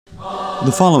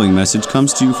The following message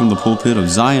comes to you from the pulpit of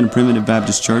Zion Primitive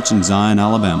Baptist Church in Zion,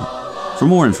 Alabama. For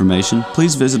more information,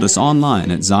 please visit us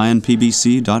online at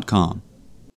zionpbc.com.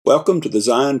 Welcome to the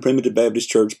Zion Primitive Baptist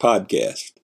Church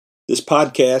podcast. This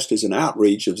podcast is an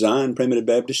outreach of Zion Primitive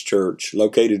Baptist Church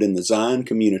located in the Zion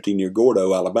community near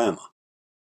Gordo, Alabama.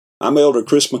 I'm Elder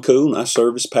Chris McCool, and I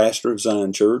serve as pastor of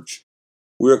Zion Church.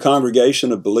 We're a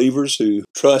congregation of believers who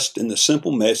trust in the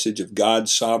simple message of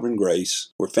God's sovereign grace,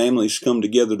 where families come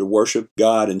together to worship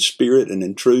God in spirit and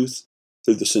in truth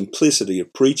through the simplicity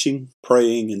of preaching,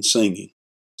 praying, and singing.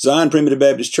 Zion Primitive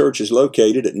Baptist Church is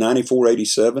located at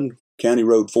 9487 County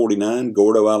Road 49,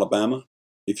 Gordo, Alabama.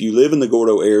 If you live in the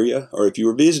Gordo area, or if you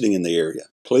are visiting in the area,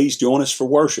 please join us for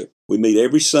worship. We meet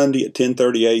every Sunday at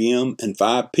 10:30 a.m. and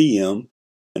 5 p.m.,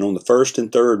 and on the first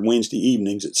and third Wednesday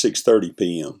evenings at 6:30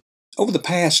 p.m. Over the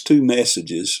past two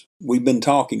messages, we've been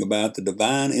talking about the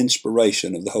divine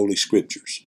inspiration of the Holy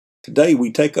Scriptures. Today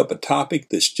we take up a topic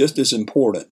that's just as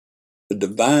important, the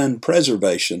divine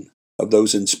preservation of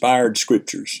those inspired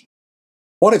Scriptures.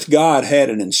 What if God had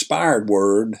an inspired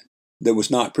word that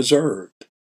was not preserved?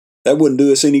 That wouldn't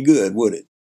do us any good, would it?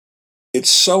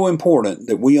 It's so important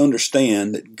that we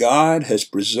understand that God has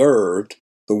preserved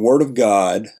the Word of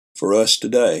God for us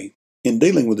today. In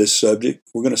dealing with this subject,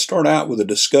 we're going to start out with a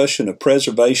discussion of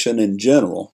preservation in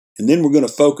general, and then we're going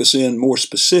to focus in more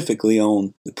specifically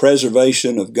on the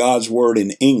preservation of God's Word in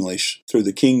English through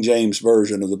the King James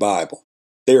Version of the Bible.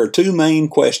 There are two main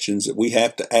questions that we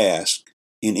have to ask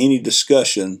in any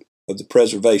discussion of the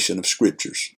preservation of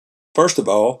Scriptures. First of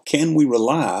all, can we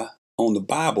rely on the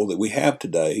Bible that we have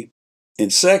today?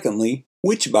 And secondly,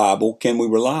 which Bible can we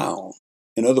rely on?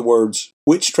 In other words,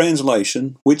 which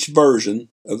translation, which version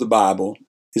of the Bible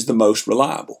is the most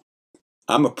reliable?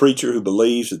 I'm a preacher who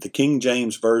believes that the King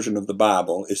James Version of the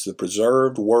Bible is the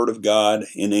preserved Word of God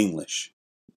in English.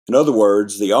 In other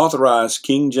words, the authorized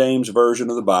King James Version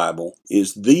of the Bible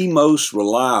is the most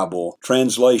reliable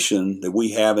translation that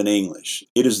we have in English.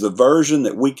 It is the version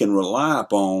that we can rely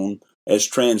upon as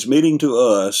transmitting to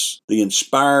us the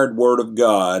inspired Word of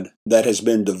God that has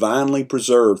been divinely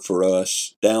preserved for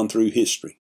us down through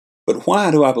history. But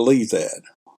why do I believe that?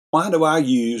 Why do I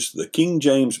use the King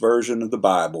James Version of the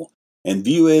Bible and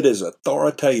view it as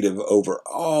authoritative over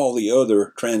all the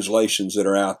other translations that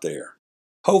are out there?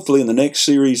 Hopefully in the next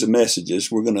series of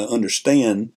messages, we're going to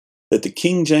understand that the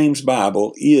King James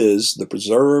Bible is the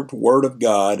preserved Word of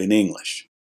God in English.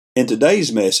 In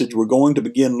today's message, we're going to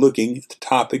begin looking at the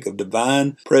topic of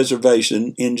divine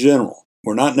preservation in general.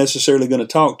 We're not necessarily going to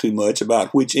talk too much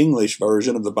about which English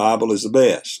version of the Bible is the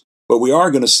best, but we are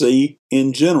going to see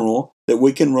in general that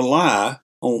we can rely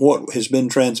on what has been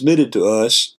transmitted to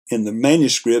us in the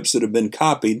manuscripts that have been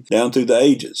copied down through the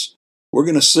ages. We're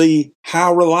going to see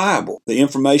how reliable the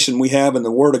information we have in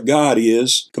the Word of God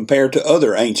is compared to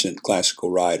other ancient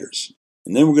classical writers.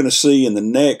 And then we're going to see in the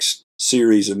next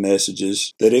series of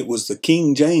messages that it was the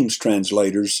King James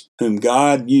translators whom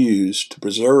God used to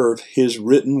preserve His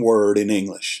written Word in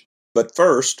English. But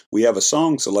first, we have a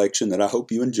song selection that I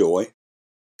hope you enjoy.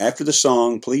 After the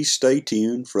song, please stay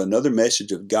tuned for another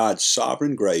message of God's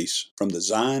sovereign grace from the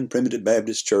Zion Primitive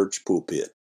Baptist Church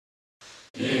pulpit.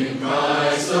 In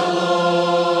Christ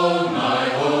alone my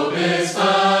hope is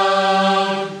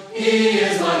found. He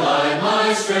is my light,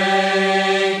 my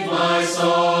strength, my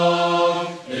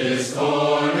song. This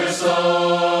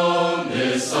cornerstone,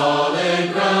 this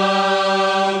solid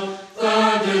ground,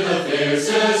 firm through the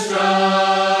fiercest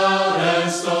drought and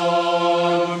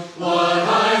storm. What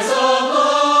heights of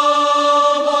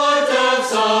love, what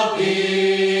depths of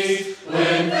peace,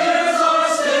 when fears are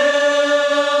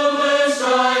still, when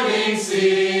striving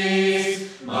cease.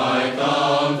 My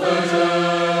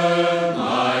comforter,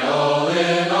 my all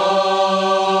in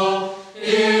all,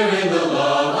 here in the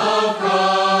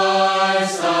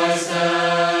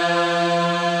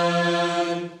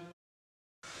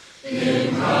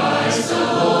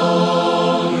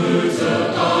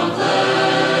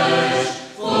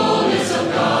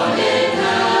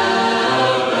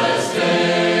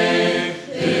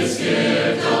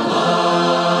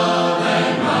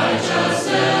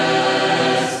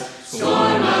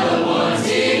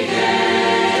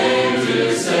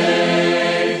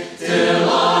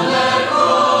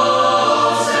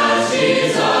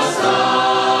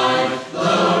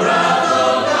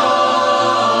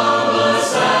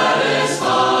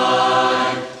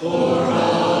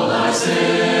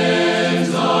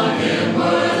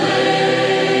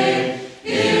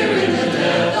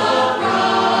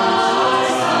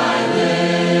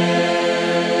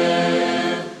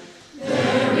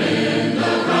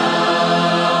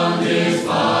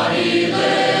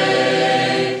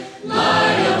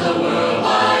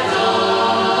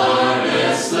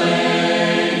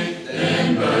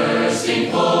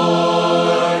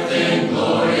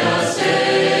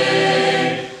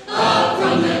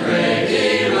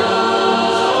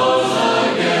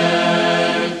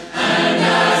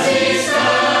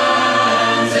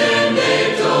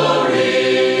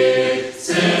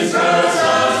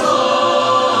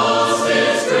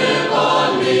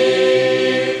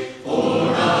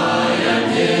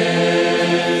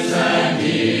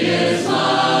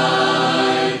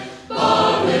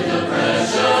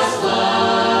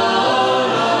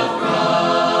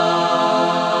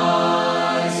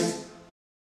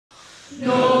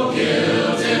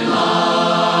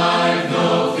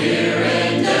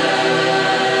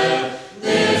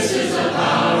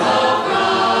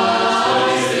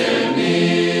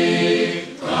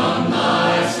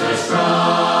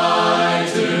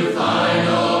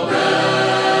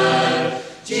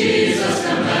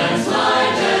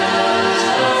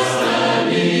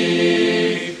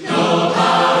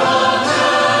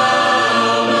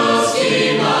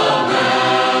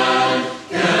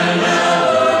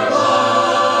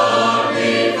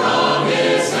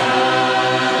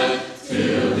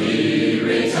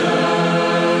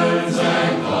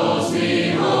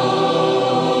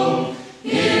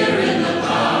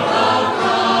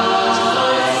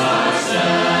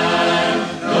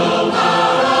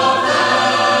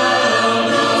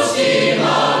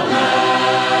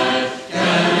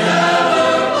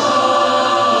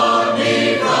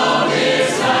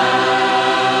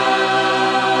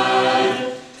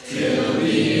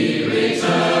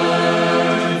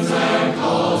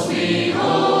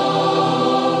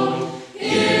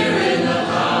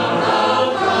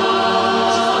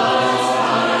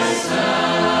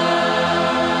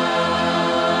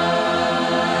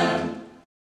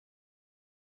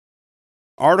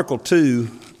Article 2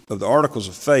 of the Articles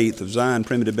of Faith of Zion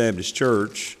Primitive Baptist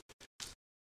Church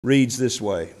reads this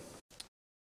way.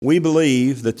 We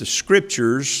believe that the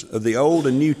Scriptures of the Old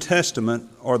and New Testament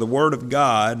are the Word of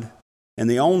God and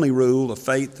the only rule of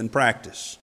faith and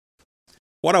practice.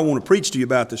 What I want to preach to you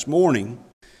about this morning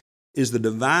is the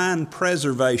divine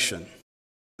preservation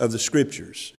of the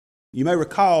Scriptures. You may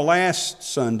recall last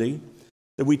Sunday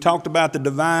that we talked about the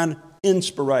divine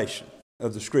inspiration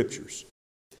of the Scriptures.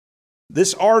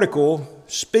 This article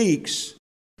speaks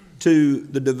to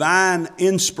the divine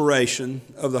inspiration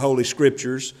of the Holy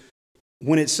Scriptures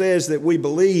when it says that we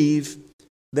believe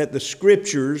that the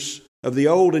Scriptures of the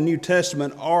Old and New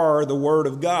Testament are the Word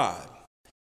of God.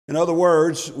 In other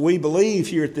words, we believe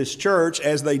here at this church,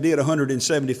 as they did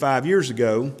 175 years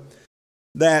ago,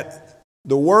 that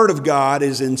the Word of God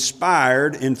is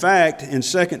inspired. In fact, in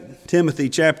 2 Timothy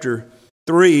chapter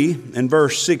 3 and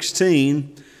verse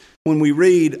 16, when we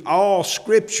read, all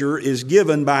Scripture is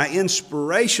given by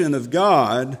inspiration of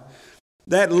God,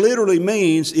 that literally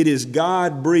means it is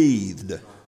God-breathed.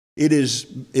 It is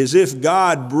as if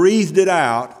God breathed it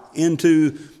out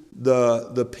into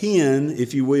the pen,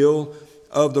 if you will,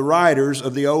 of the writers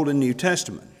of the Old and New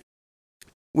Testament.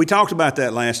 We talked about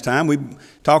that last time. We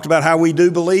talked about how we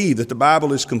do believe that the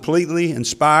Bible is completely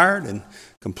inspired and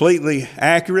completely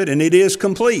accurate, and it is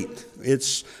complete.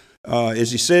 It's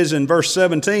as he says in verse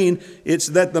 17, it's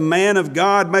that the man of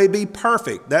God may be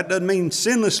perfect. That doesn't mean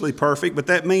sinlessly perfect, but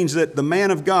that means that the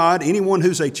man of God, anyone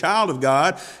who's a child of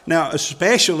God, now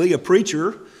especially a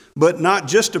preacher, but not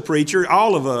just a preacher,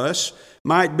 all of us,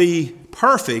 might be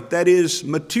perfect, that is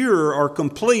mature or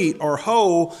complete or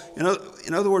whole.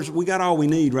 In other words, we got all we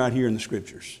need right here in the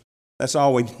Scriptures. That's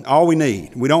all we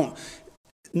need.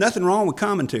 Nothing wrong with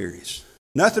commentaries.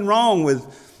 Nothing wrong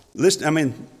with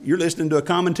you're listening to a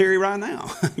commentary right now.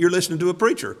 You're listening to a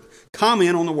preacher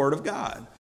comment on the Word of God.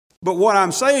 But what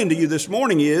I'm saying to you this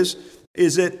morning is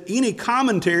that any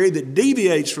commentary that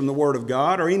deviates from the Word of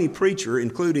God, or any preacher,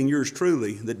 including yours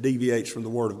truly, that deviates from the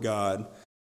Word of God,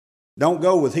 don't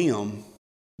go with him.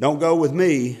 Don't go with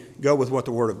me. Go with what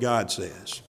the Word of God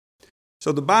says.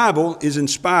 So the Bible is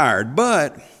inspired,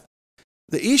 but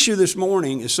the issue this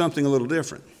morning is something a little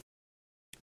different.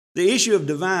 The issue of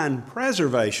divine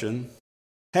preservation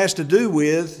has to do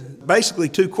with basically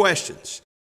two questions.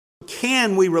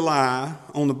 Can we rely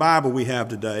on the Bible we have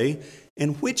today?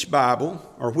 And which Bible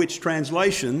or which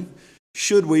translation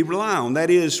should we rely on? That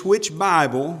is, which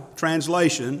Bible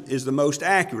translation is the most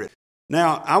accurate?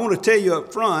 Now, I want to tell you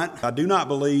up front, I do not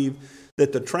believe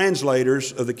that the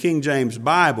translators of the King James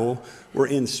Bible were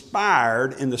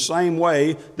inspired in the same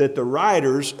way that the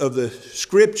writers of the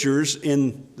Scriptures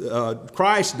in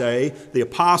Christ's day, the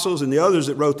apostles and the others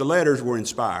that wrote the letters, were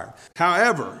inspired.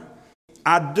 However,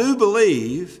 I do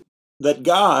believe that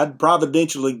God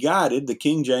providentially guided the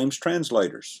King James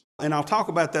translators. And I'll talk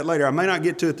about that later. I may not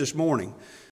get to it this morning.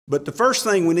 But the first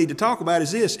thing we need to talk about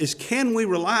is can we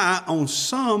rely on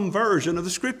some version of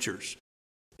the Scriptures?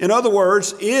 In other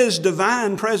words, is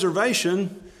divine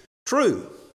preservation true?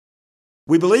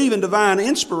 We believe in divine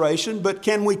inspiration, but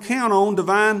can we count on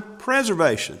divine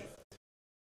preservation?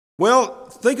 Well,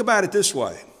 think about it this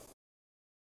way.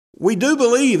 We do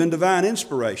believe in divine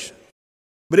inspiration,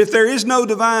 but if there is no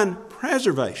divine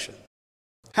preservation,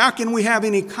 how can we have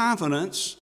any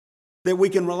confidence that we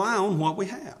can rely on what we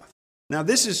have? Now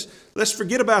let's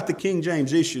forget about the King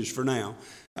James issues for now.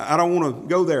 I don't want to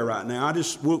go there right now.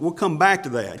 We'll come back to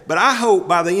that. But I hope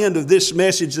by the end of this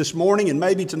message this morning, and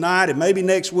maybe tonight, and maybe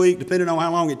next week, depending on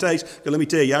how long it takes, because let me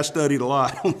tell you, I studied a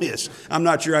lot on this. I'm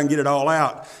not sure I can get it all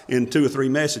out in 2 or 3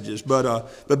 messages.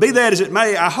 But be that as it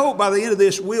may, I hope by the end of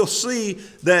this, we'll see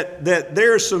that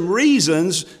there's some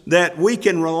reasons that we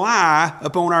can rely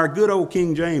upon our good old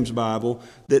King James Bible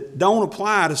that don't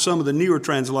apply to some of the newer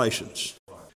translations.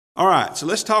 All right, so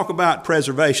let's talk about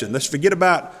preservation. Let's forget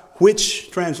about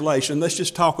which translation. Let's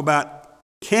just talk about,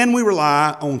 can we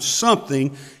rely on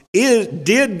something?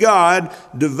 Did God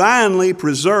divinely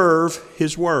preserve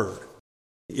His Word?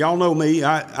 Y'all know me.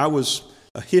 I was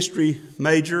a history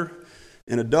major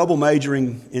and a double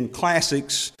majoring in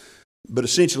classics, but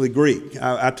essentially Greek.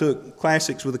 I took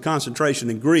classics with a concentration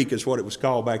in Greek is what it was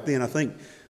called back then. I think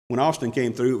when Austin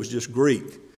came through, it was just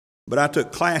Greek. But I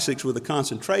took classics with a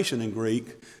concentration in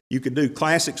Greek. You could do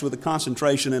classics with a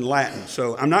concentration in Latin.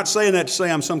 So I'm not saying that to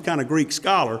say I'm some kind of Greek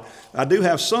scholar. I do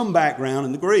have some background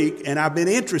in the Greek, and I've been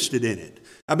interested in it.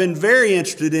 I've been very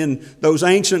interested in those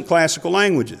ancient classical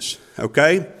languages,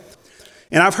 okay?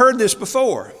 And I've heard this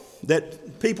before,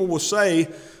 that people will say,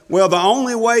 well, the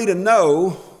only way to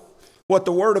know what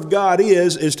the Word of God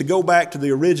is to go back to the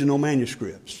original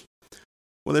manuscripts.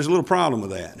 Well, there's a little problem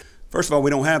with that. First of all,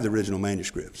 we don't have the original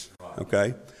manuscripts,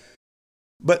 okay?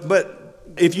 But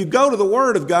if you go to the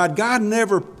Word of God, God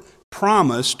never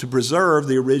promised to preserve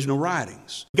the original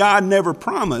writings. God never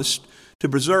promised to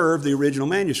preserve the original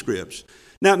manuscripts.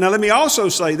 Now let me also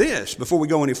say this before we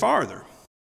go any farther.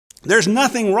 There's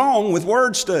nothing wrong with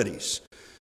word studies.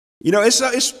 You know,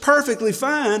 it's perfectly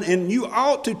fine, and you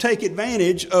ought to take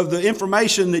advantage of the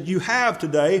information that you have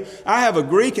today. I have a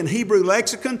Greek and Hebrew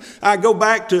lexicon. I go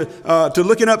back to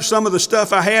looking up some of the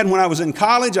stuff I had when I was in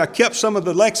college. I kept some of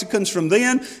the lexicons from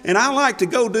then, and I like to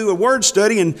go do a word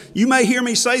study, and you may hear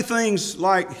me say things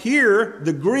like, here,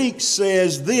 the Greek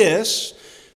says this.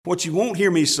 What you won't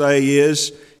hear me say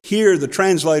is, here, the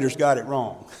translators got it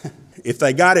wrong. If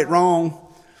they got it wrong,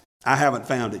 I haven't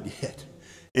found it yet.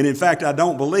 And in fact, I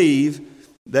don't believe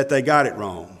that they got it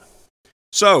wrong.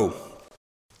 So,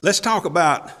 let's talk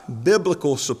about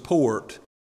biblical support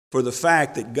for the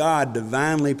fact that God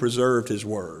divinely preserved His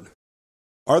Word.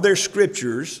 Are there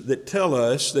scriptures that tell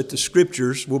us that the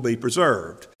scriptures will be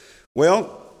preserved?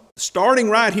 Well, starting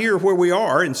right here where we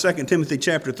are in 2 Timothy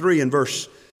chapter 3 and verse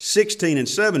 16 and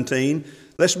 17,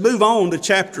 let's move on to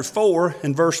chapter 4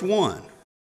 and verse 1.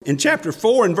 In chapter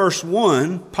 4 and verse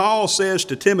 1, Paul says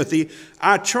to Timothy,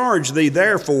 I charge thee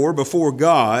therefore before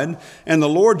God and the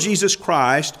Lord Jesus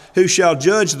Christ, who shall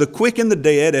judge the quick and the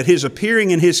dead at His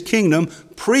appearing in His kingdom,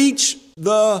 preach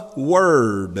the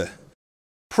word.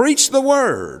 Preach the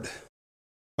word.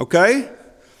 Okay?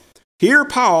 Here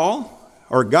Paul,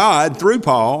 or God through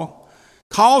Paul,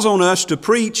 calls on us to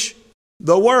preach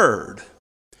the word.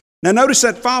 Now notice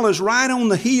that follows right on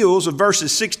the heels of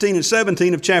verses 16 and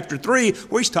 17 of chapter 3,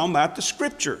 where he's talking about the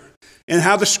Scripture and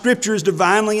how the Scripture is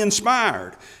divinely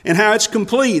inspired and how it's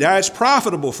complete, how it's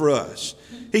profitable for us.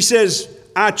 He says,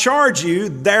 I charge you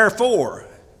therefore.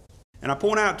 And I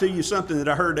point out to you something that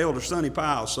I heard Elder Sonny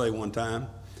Pyle say one time.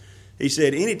 He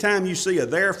said, anytime you see a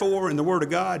therefore in the Word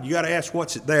of God, you got to ask,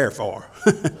 what's it there for?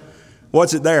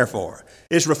 What's it there for?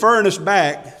 It's referring us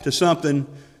back to something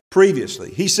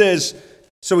previously. He says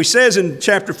in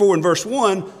chapter 4 and verse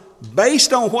 1,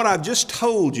 based on what I've just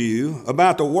told you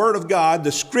about the Word of God,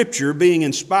 the Scripture being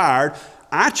inspired,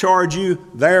 I charge you,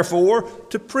 therefore,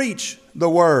 to preach the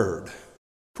Word.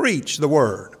 Preach the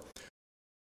Word.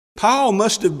 Paul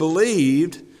must have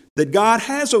believed that God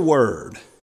has a Word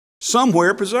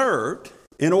somewhere preserved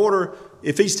in order,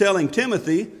 if he's telling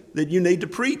Timothy, that you need to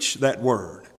preach that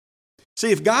Word.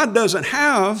 See, if God doesn't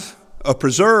have a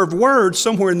preserved Word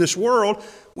somewhere in this world,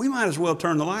 we might as well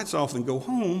turn the lights off and go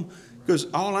home, because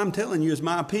all I'm telling you is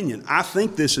my opinion. I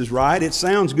think this is right. It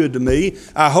sounds good to me.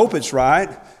 I hope it's right.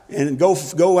 And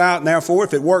go out and therefore,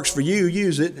 if it works for you,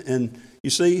 use it. And you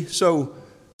see, so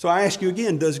I ask you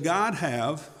again, does God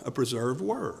have a preserved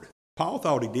Word? Paul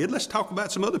thought he did. Let's talk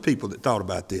about some other people that thought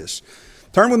about this.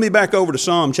 Turn with me back over to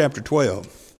Psalm chapter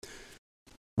 12.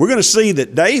 We're going to see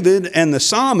that David and the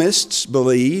psalmists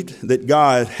believed that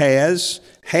God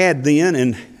had then,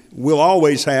 and will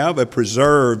always have a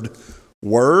preserved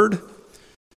Word.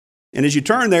 And as you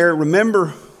turn there, remember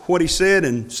what he said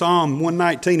in Psalm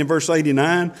 119 and verse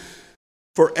 89.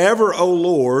 Forever, O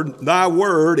Lord, thy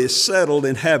word is settled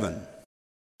in heaven.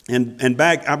 And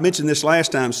back, I mentioned this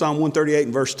last time, Psalm 138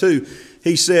 and verse 2,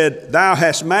 he said, thou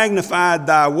hast magnified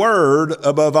thy word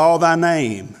above all thy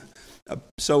name.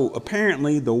 So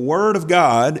apparently the Word of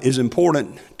God is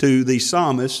important to these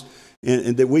psalmists,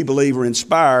 and that we believe are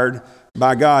inspired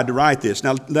by God to write this.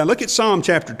 Now look at Psalm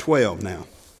chapter 12 now.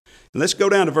 And let's go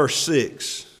down to verse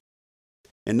 6.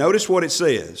 And notice what it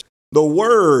says. The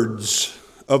words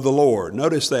of the Lord.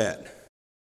 Notice that.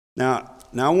 Now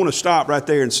I want to stop right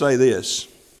there and say this.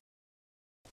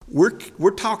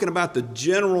 We're talking about the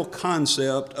general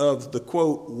concept of the,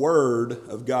 quote, Word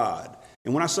of God.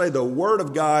 And when I say the Word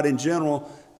of God in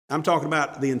general, I'm talking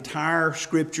about the entire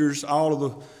Scriptures, all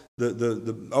of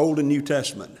the Old and New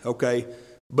Testament, okay?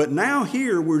 But now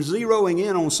here we're zeroing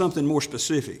in on something more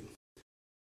specific.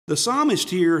 The psalmist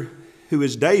here, who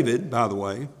is David, by the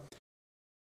way,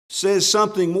 says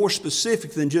something more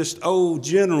specific than just,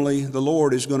 generally the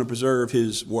Lord is going to preserve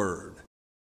His Word.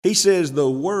 He says the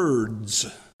words,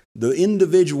 the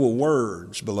individual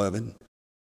words, beloved,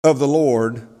 of the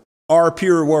Lord are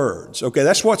pure words. Okay,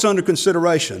 that's what's under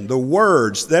consideration. The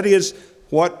words, that is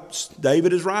what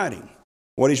David is writing,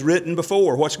 what he's written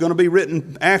before, what's going to be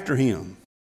written after him.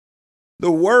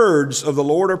 The words of the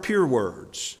Lord are pure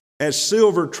words, as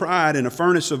silver tried in a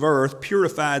furnace of earth,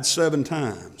 purified 7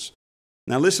 times.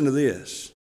 Now listen to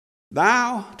this.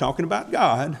 Thou, talking about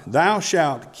God, thou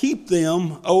shalt keep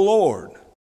them, O Lord.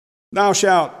 Thou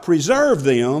shalt preserve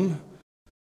them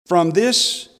from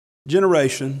this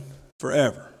generation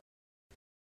forever.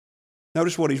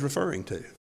 Notice what he's referring to.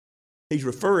 he's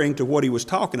referring to what he was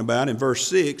talking about in verse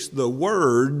 6, the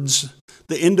words,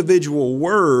 the individual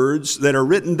words that are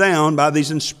written down by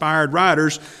these inspired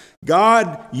writers.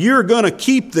 God, you're going to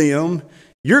keep them,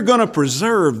 you're going to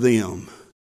preserve them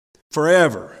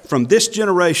forever, from this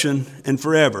generation and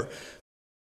forever.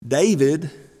 David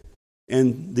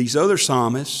and these other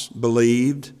psalmists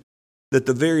believed that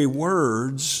the very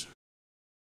words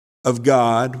of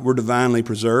God were divinely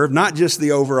preserved, not just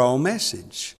the overall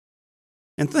message.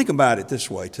 And think about it this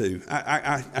way too.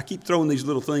 I keep throwing these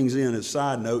little things in as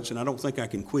side notes, and I don't think I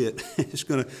can quit.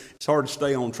 It's hard to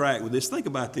stay on track with this. Think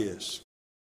about this.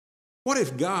 What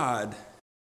if God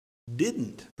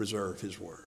didn't preserve His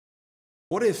Word?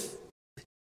 What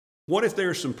if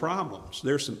there's some problems,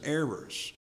 there's some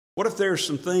errors? What if there's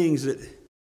some things that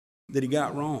He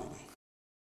got wrong,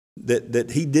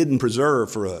 that He didn't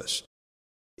preserve for us?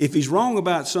 If He's wrong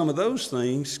about some of those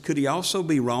things, could He also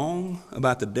be wrong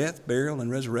about the death, burial,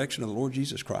 and resurrection of the Lord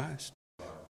Jesus Christ?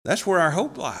 That's where our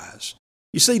hope lies.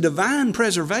 You see, divine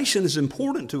preservation is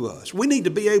important to us. We need to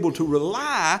be able to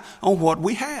rely on what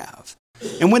we have.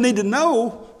 And we need to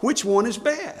know which one is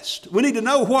best. We need to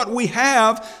know what we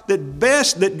have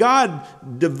that God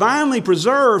divinely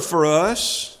preserved for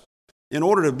us in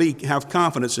order to have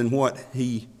confidence in what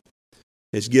He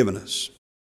has given us.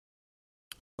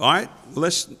 All right,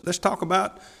 let's talk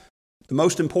about the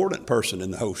most important person in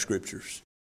the whole Scriptures.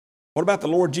 What about the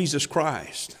Lord Jesus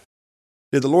Christ?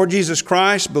 Did the Lord Jesus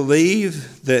Christ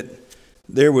believe that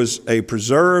there was a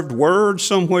preserved word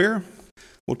somewhere?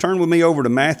 Well, turn with me over to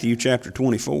Matthew chapter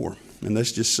 24, and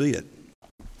let's just see it.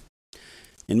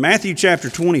 In Matthew chapter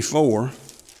 24,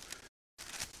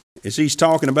 as he's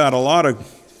talking about a lot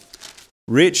of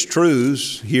rich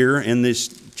truths here in this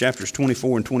chapters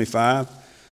 24 and 25,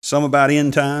 some about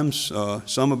end times,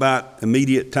 some about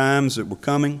immediate times that were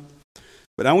coming.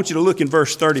 But I want you to look in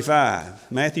verse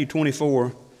 35, Matthew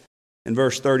 24 and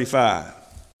verse 35.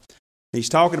 He's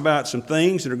talking about some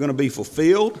things that are going to be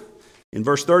fulfilled. In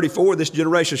verse 34, this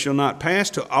generation shall not pass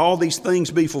till all these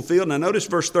things be fulfilled. Now notice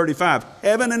verse 35,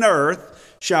 heaven and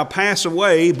earth shall pass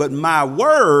away, but my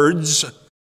words,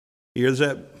 here's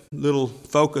that little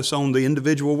focus on the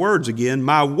individual words again,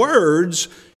 my words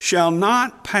shall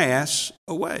not pass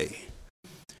away.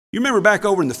 You remember back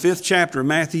over in the 5th chapter of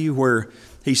Matthew where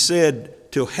he said,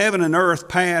 till heaven and earth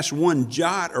pass, one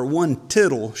jot or one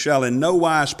tittle shall in no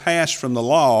wise pass from the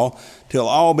law till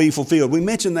all be fulfilled. We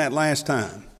mentioned that last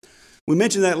time.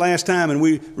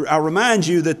 And I'll remind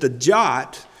you that the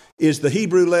jot is the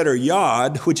Hebrew letter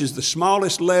Yod, which is the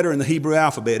smallest letter in the Hebrew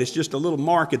alphabet. It's just a little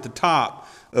mark at the top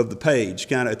of the page,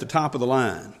 kind of at the top of the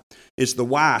line. It's the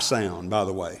Y sound, by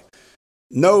the way.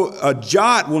 No, a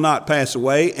jot will not pass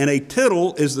away, and a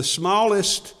tittle is the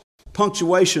smallest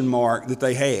punctuation mark that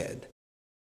they had.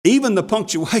 Even the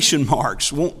punctuation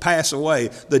marks won't pass away.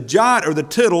 The jot or the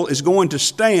tittle is going to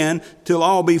stand till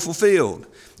all be fulfilled.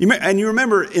 And you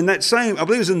remember in that same, I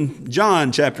believe it was in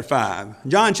John chapter 5.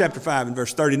 John chapter 5 and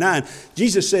verse 39,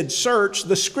 Jesus said, search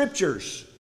the Scriptures.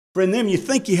 For in them you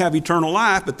think you have eternal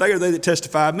life, but they are they that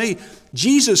testify of me.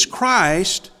 Jesus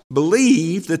Christ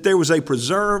believed that there was a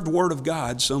preserved Word of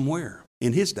God somewhere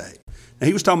in His day. Now,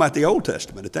 He was talking about the Old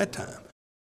Testament at that time.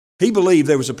 He believed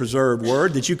there was a preserved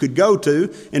Word that you could go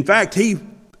to. In fact, He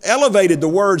elevated the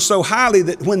Word so highly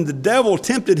that when the devil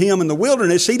tempted Him in the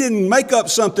wilderness, He didn't make up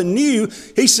something new.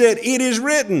 He said, it is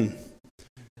written.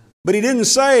 But He didn't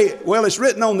say, well, it's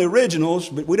written on the originals,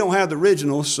 but we don't have the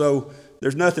originals, so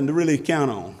there's nothing to really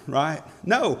count on, right?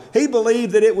 No, He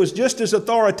believed that it was just as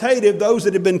authoritative, those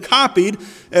that had been copied,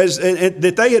 as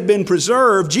that they had been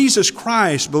preserved. Jesus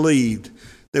Christ believed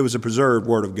there was a preserved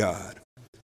Word of God.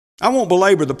 I won't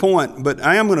belabor the point, but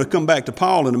I am going to come back to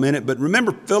Paul in a minute. But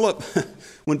remember Philip,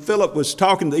 when Philip was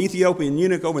talking to the Ethiopian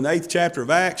eunuch over in the 8th chapter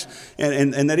of Acts,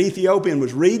 and that Ethiopian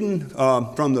was reading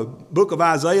from the book of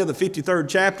Isaiah, the 53rd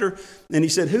chapter, and he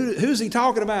said, who's he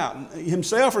talking about,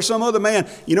 himself or some other man?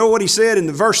 You know what he said in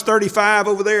the verse 35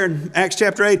 over there in Acts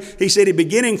chapter 8? He said,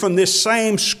 beginning from this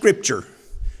same scripture,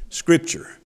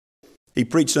 he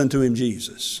preached unto him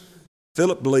Jesus.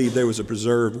 Philip believed there was a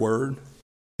preserved word.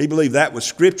 He believed that was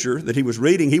Scripture that he was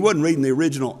reading. He wasn't reading the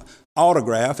original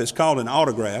autograph. It's called an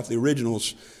autograph. The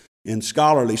originals in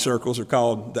scholarly circles are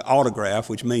called the autograph,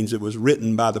 which means it was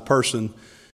written by the person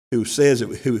who says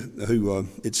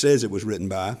it says it was written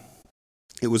by.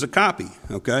 It was a copy,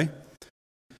 okay?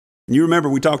 And you remember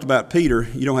we talked about Peter.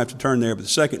 You don't have to turn there, but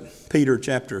the 2 Peter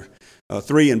chapter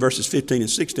 3 and verses 15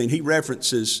 and 16, he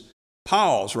references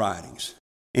Paul's writings.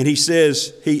 And he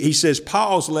says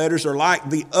Paul's letters are like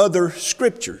the other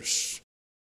Scriptures.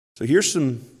 So here's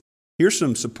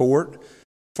some support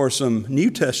for some New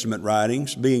Testament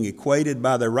writings being equated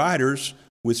by their writers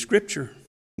with Scripture.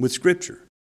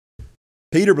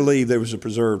 Peter believed there was a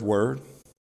preserved word.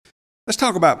 Let's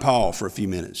talk about Paul for a few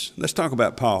minutes. Let's talk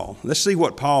about Paul. Let's see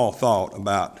what Paul thought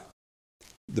about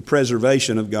the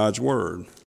preservation of God's word.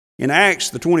 In Acts,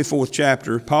 the 24th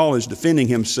chapter, Paul is defending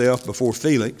himself before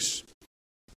Felix.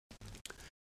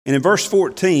 And in verse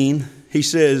 14, he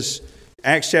says,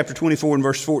 Acts chapter 24 and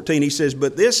verse 14, he says,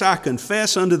 "But this I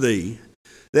confess unto thee,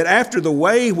 that after the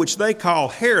way which they call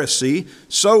heresy,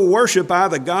 so worship I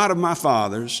the God of my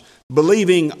fathers,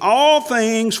 believing all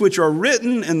things which are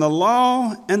written in the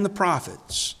law and the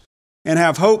prophets, and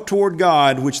have hope toward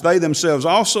God, which they themselves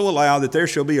also allow, that there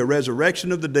shall be a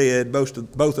resurrection of the dead, both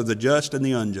of the just and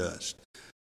the unjust."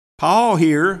 Paul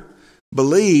here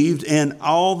believed in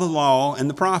all the law and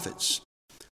the prophets.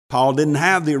 Paul didn't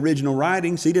have the original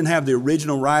writings. He didn't have the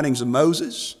original writings of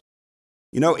Moses.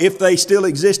 You know, if they still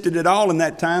existed at all in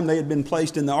that time, they had been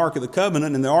placed in the Ark of the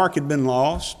Covenant and the Ark had been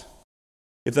lost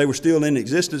if they were still in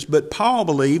existence. But Paul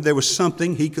believed there was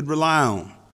something he could rely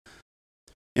on.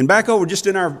 And back over just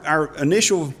in our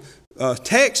initial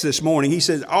text this morning, he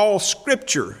says, all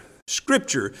Scripture.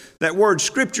 That word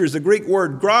Scripture is the Greek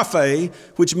word graphe,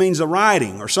 which means a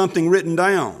writing or something written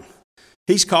down.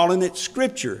 He's calling it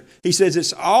Scripture. He says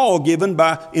it's all given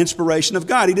by inspiration of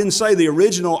God. He didn't say the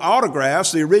original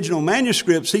autographs, the original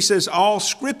manuscripts. He says all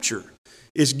Scripture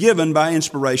is given by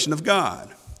inspiration of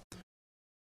God.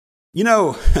 You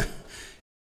know,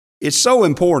 it's so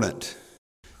important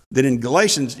that in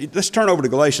Galatians, let's turn over to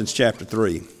Galatians chapter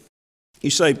 3. You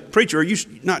say, "Preacher, are you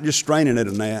not just straining at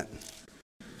a gnat?"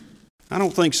 I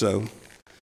don't think so.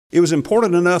 It was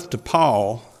important enough to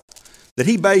Paul that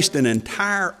he based an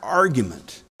entire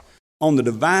argument on the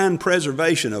divine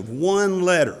preservation of one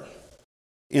letter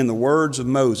in the words of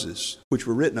Moses, which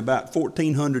were written about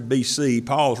 1400 BC.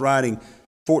 Paul's writing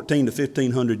 14 to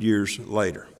 1500 years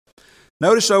later.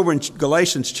 Notice over in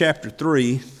Galatians chapter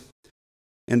 3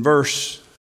 and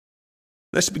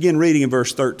let's begin reading in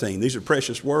verse 13. These are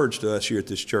precious words to us here at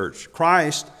this church.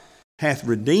 "Christ hath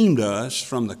redeemed us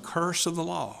from the curse of the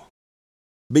law,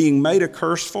 being made a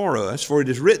curse for us, for it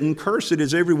is written, Cursed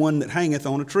is everyone that hangeth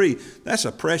on a tree." That's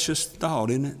a precious thought,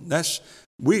 isn't it?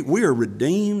 We are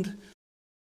redeemed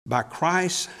by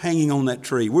Christ hanging on that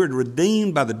tree. We're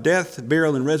redeemed by the death,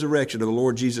 burial, and resurrection of the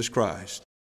Lord Jesus Christ.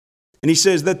 And he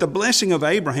says that the blessing of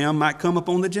Abraham might come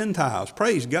upon the Gentiles.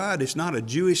 Praise God, it's not a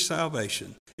Jewish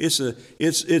salvation.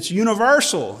 It's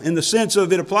universal in the sense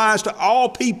of it applies to all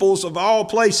peoples of all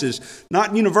places.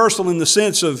 Not universal in the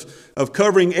sense of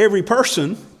covering every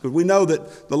person, because we know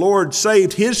that the Lord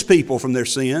saved His people from their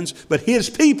sins, but His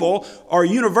people are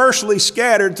universally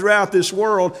scattered throughout this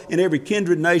world in every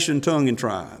kindred, nation, tongue, and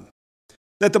tribe.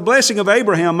 That the blessing of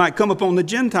Abraham might come upon the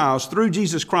Gentiles through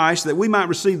Jesus Christ, that we might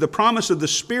receive the promise of the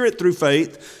Spirit through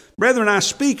faith. Brethren, I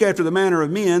speak after the manner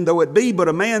of men, though it be but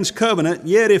a man's covenant,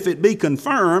 yet if it be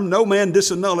confirmed, no man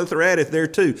disannulleth or addeth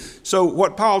thereto. So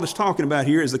what Paul is talking about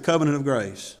here is the covenant of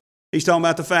grace. He's talking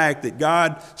about the fact that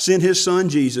God sent His Son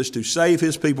Jesus to save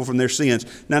His people from their sins.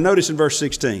 Now notice in verse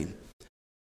 16,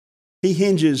 he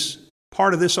hinges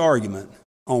part of this argument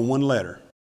on one letter.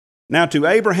 "Now to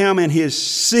Abraham and his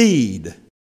seed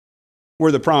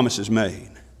were the promises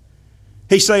made.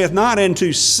 He saith not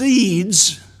unto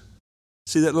seeds,"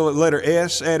 see that little letter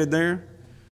S added there?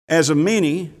 "As of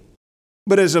many,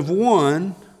 but as of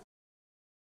one,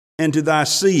 and to thy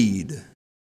seed,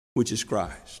 which is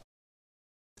Christ."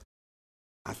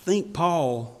 I think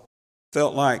Paul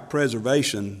felt like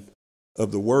preservation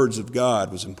of the words of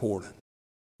God was important.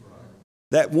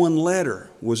 That one letter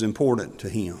was important to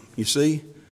him, you see?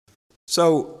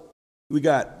 So we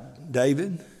got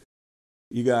David,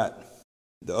 you got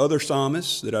the other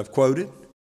psalmists that I've quoted,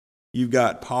 you've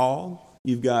got Paul,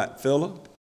 you've got Philip,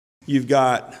 you've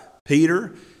got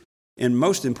Peter, and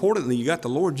most importantly, you got the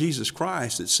Lord Jesus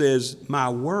Christ that says, "My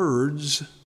words,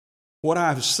 what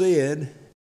I've said,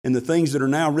 and the things that are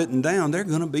now written down, they're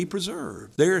going to be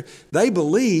preserved." They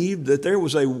believed that there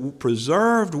was a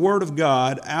preserved Word of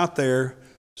God out there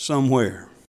somewhere.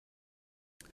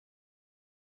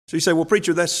 So you say, "Well,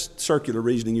 preacher, that's circular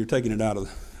reasoning. You're taking it out of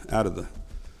the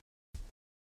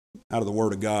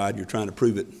Word of God. You're trying to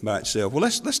prove it by itself." Well,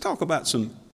 let's talk about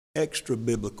some extra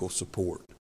biblical support.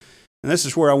 And this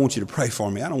is where I want you to pray for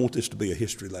me. I don't want this to be a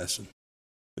history lesson,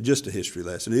 just a history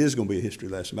lesson. It is going to be a history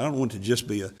lesson, but I don't want it to just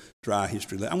be a dry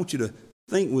history lesson. I want you to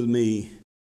think with me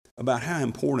about how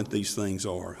important these things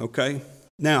are, okay?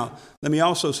 Now, let me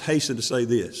also hasten to say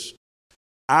this.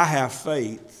 I have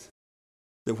faith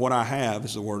that what I have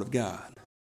is the Word of God,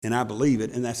 and I believe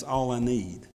it, and that's all I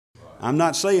need. I'm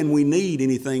not saying we need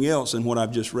anything else than what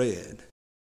I've just read.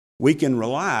 we can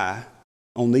rely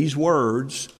on these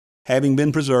words, having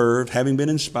been preserved, having been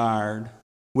inspired.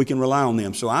 We can rely on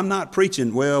them. So I'm not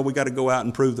preaching, well, we got to go out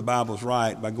and prove the Bible's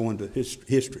right by going to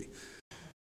history.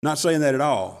 Not saying that at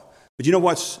all. But you know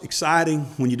what's exciting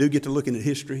when you do get to looking at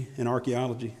history and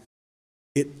archaeology?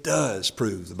 It does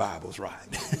prove the Bible's right.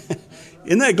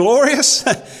 Isn't that glorious?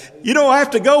 You don't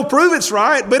have to go prove it's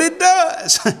right, but it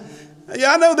does.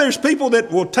 Yeah, I know there's people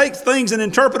that will take things and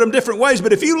interpret them different ways,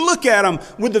 but if you look at them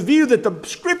with the view that the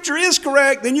Scripture is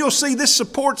correct, then you'll see this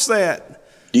supports that.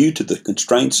 Due to the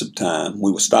constraints of time, we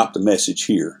will stop the message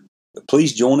here. But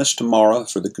please join us tomorrow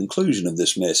for the conclusion of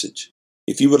this message.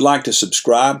 If you would like to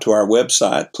subscribe to our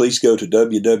website, please go to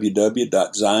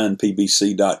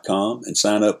www.zionpbc.com and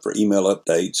sign up for email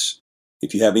updates.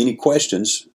 If you have any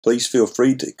questions, please feel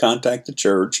free to contact the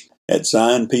church at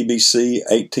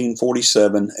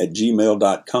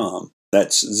zionpbc1847@gmail.com.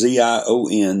 That's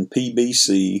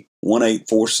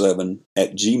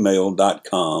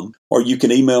zionpbc1847@gmail.com. Or you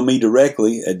can email me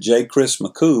directly at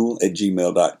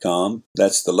jchrismccool@gmail.com.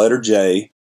 That's the letter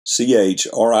J,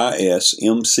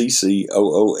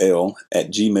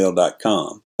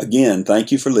 CHRISMCCOOL@gmail.com. Again,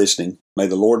 thank you for listening. May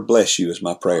the Lord bless you is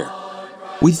my prayer.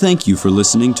 We thank you for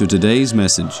listening to today's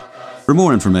message. For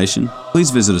more information,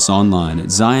 please visit us online at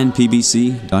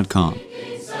zionpbc.com.